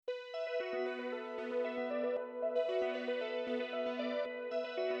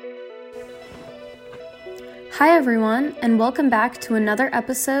Hi everyone, and welcome back to another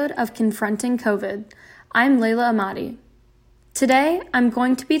episode of Confronting COVID. I'm Layla Amadi. Today, I'm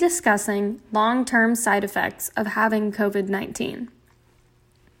going to be discussing long-term side effects of having COVID-19.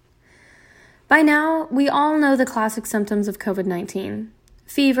 By now, we all know the classic symptoms of COVID-19.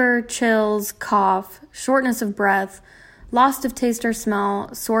 Fever, chills, cough, shortness of breath, loss of taste or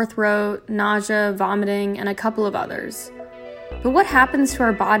smell, sore throat, nausea, vomiting, and a couple of others. But what happens to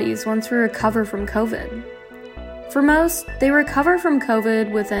our bodies once we recover from COVID? For most, they recover from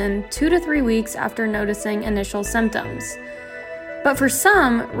COVID within 2 to 3 weeks after noticing initial symptoms. But for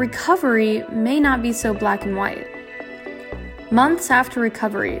some, recovery may not be so black and white. Months after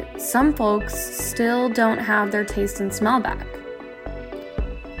recovery, some folks still don't have their taste and smell back.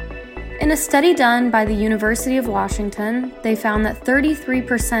 In a study done by the University of Washington, they found that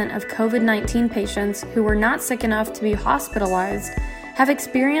 33% of COVID-19 patients who were not sick enough to be hospitalized have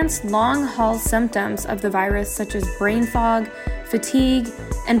experienced long-haul symptoms of the virus such as brain fog, fatigue,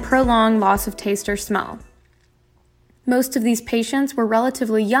 and prolonged loss of taste or smell. Most of these patients were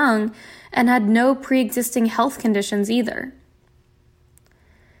relatively young and had no pre-existing health conditions either.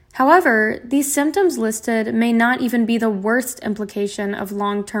 However, these symptoms listed may not even be the worst implication of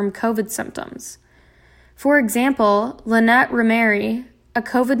long-term COVID symptoms. For example, Lynette Romeri, a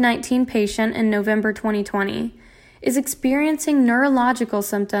COVID-19 patient in November 2020, is experiencing neurological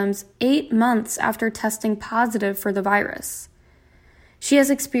symptoms 8 months after testing positive for the virus. She has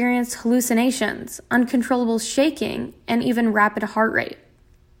experienced hallucinations, uncontrollable shaking, and even rapid heart rate.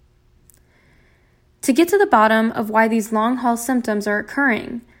 To get to the bottom of why these long-haul symptoms are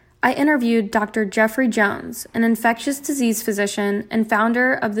occurring, I interviewed Dr. Jeffery Jones, an infectious disease physician and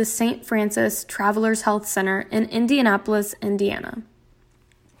founder of the St. Francis Travelers Health Center in Indianapolis, Indiana.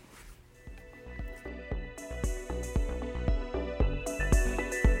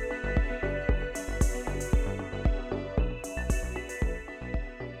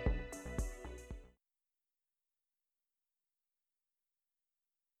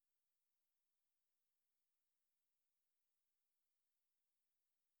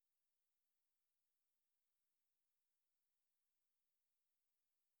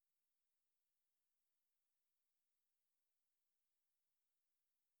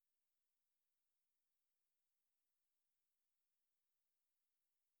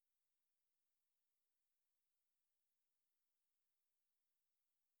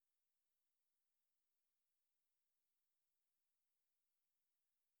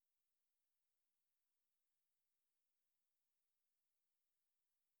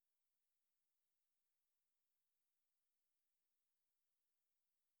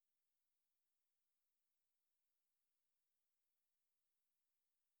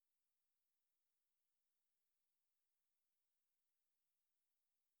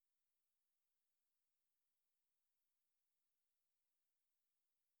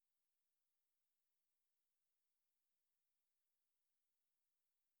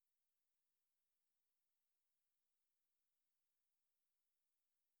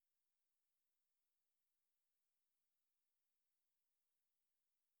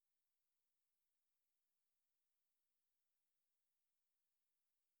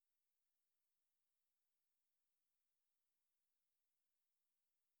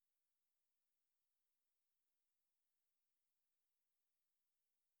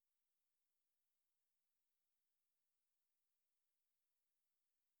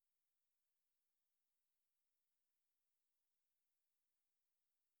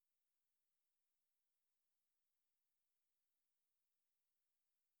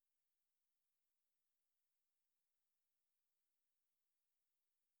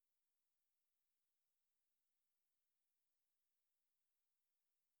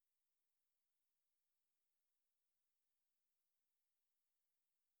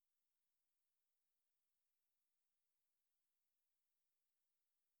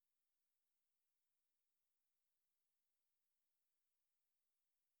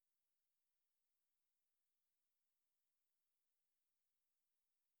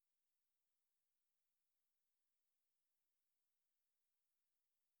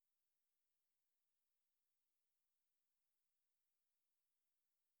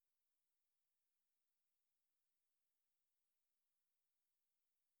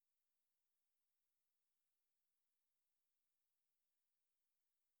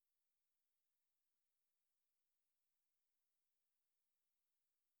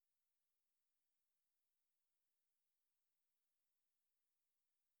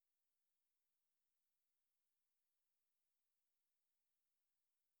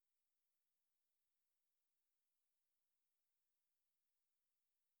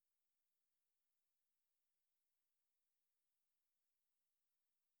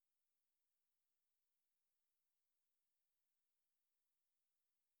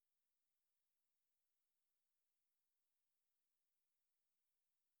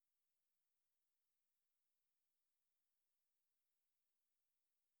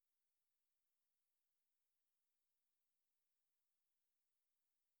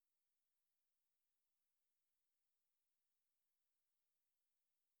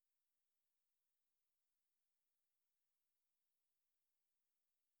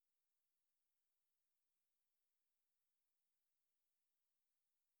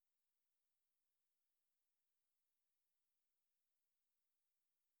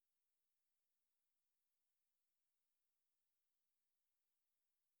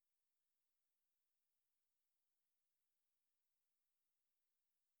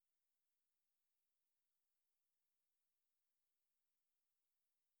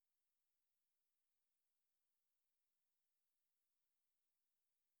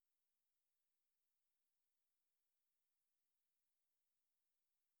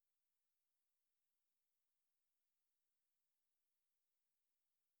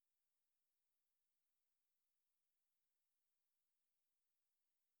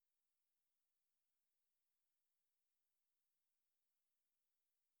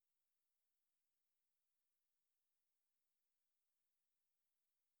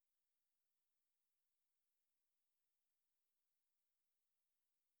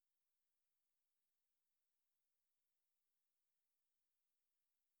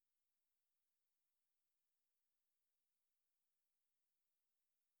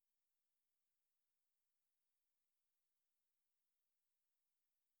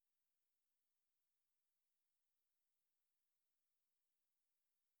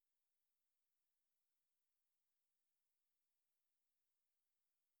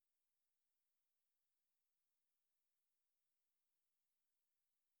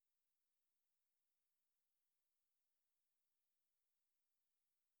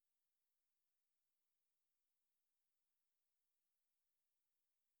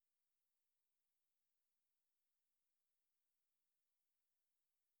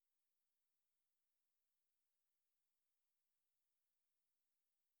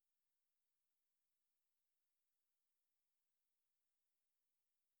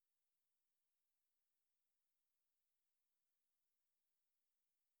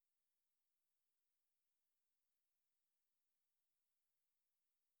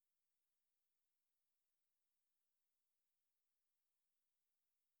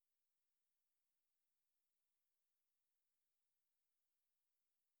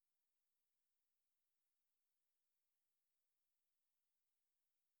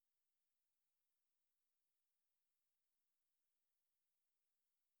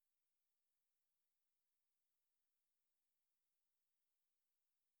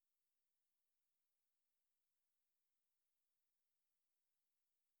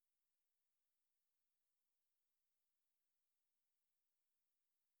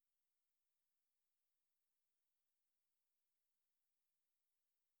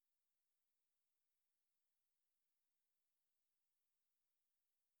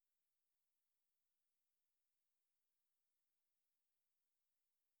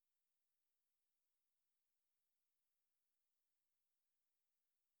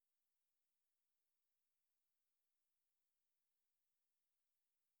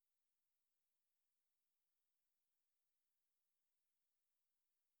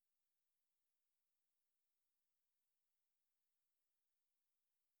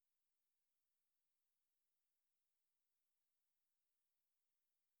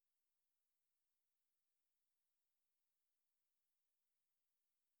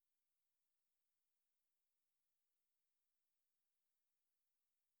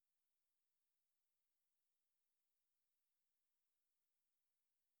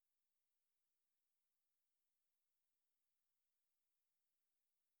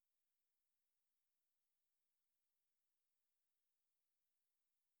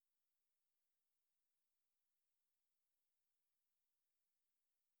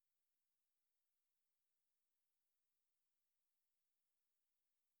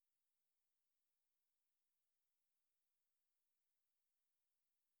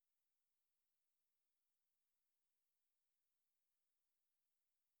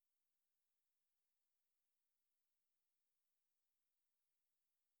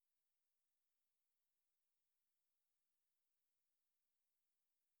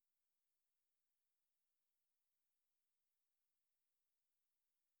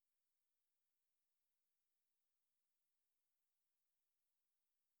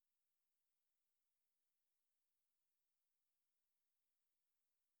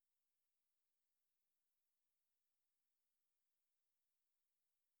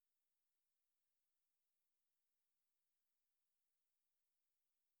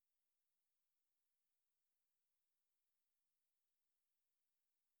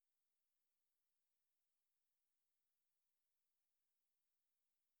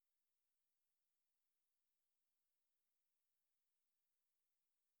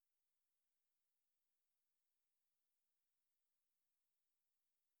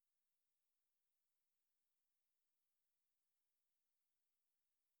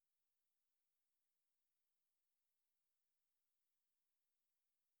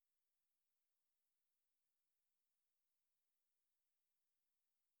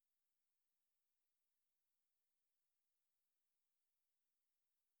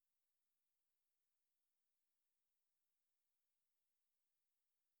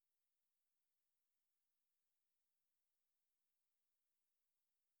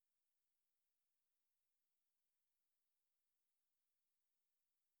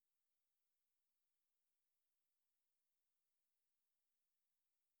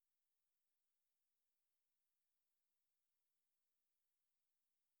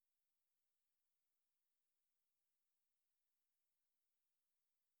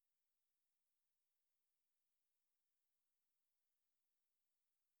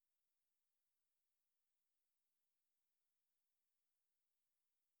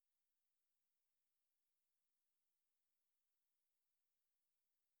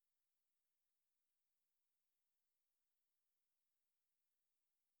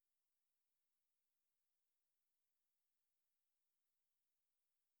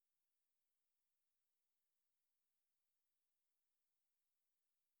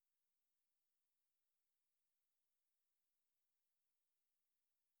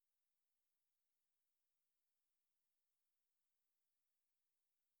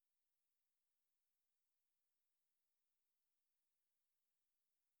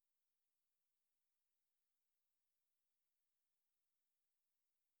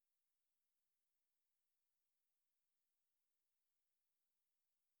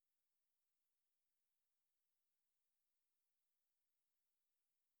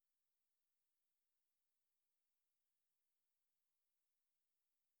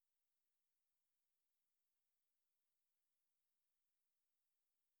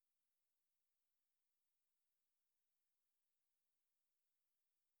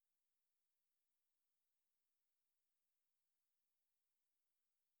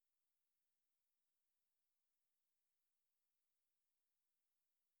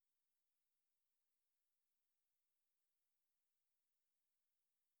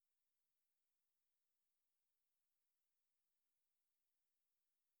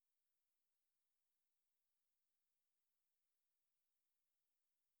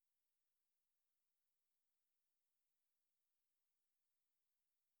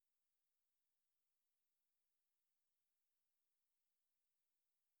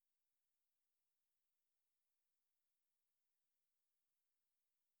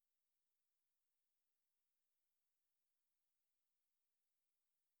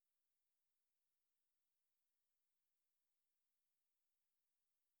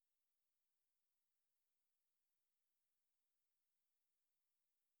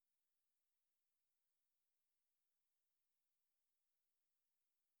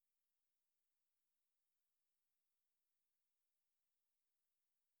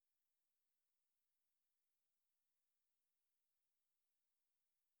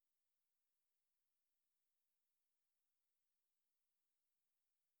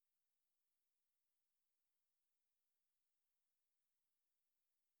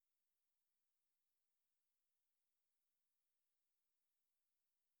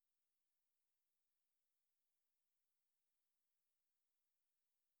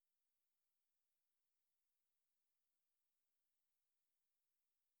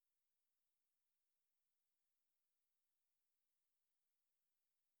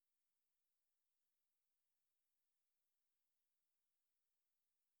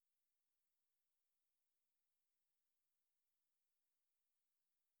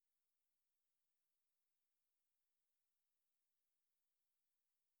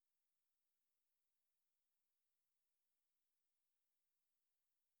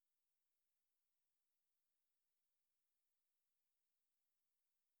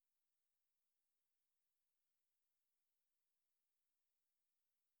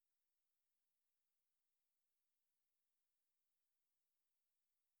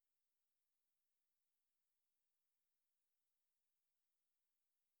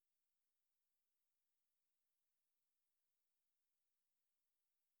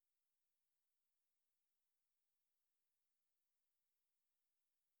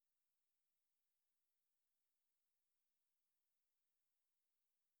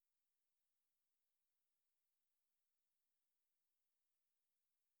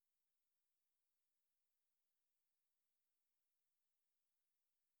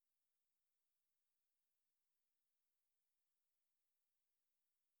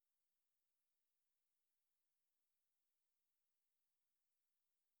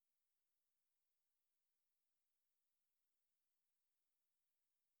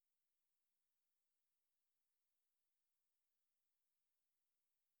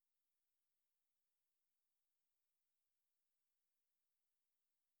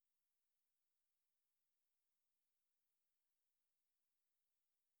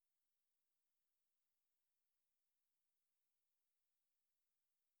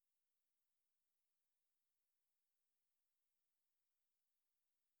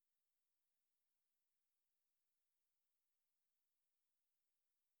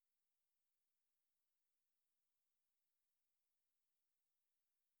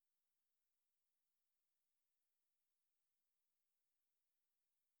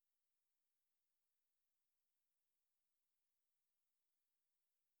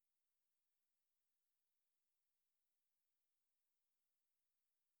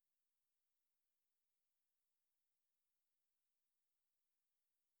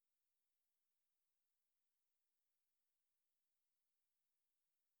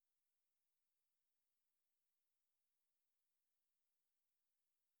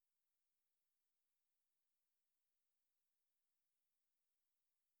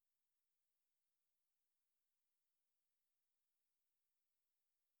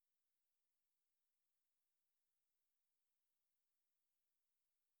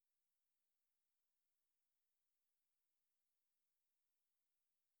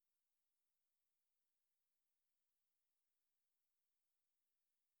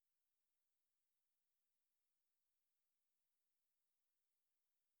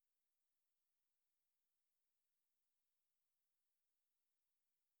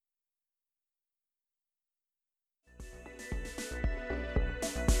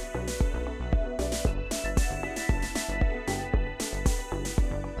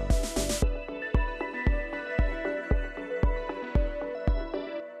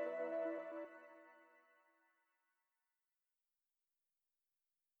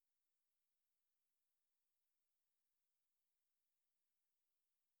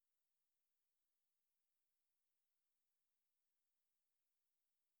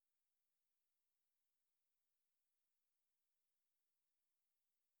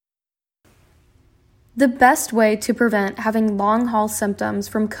 The best way to prevent having long-haul symptoms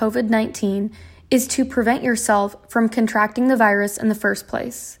from COVID-19 is to prevent yourself from contracting the virus in the first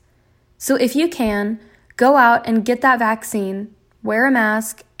place. So if you can, go out and get that vaccine, wear a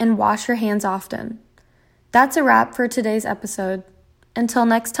mask, and wash your hands often. That's a wrap for today's episode. Until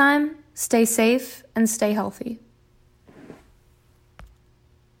next time, stay safe and stay healthy.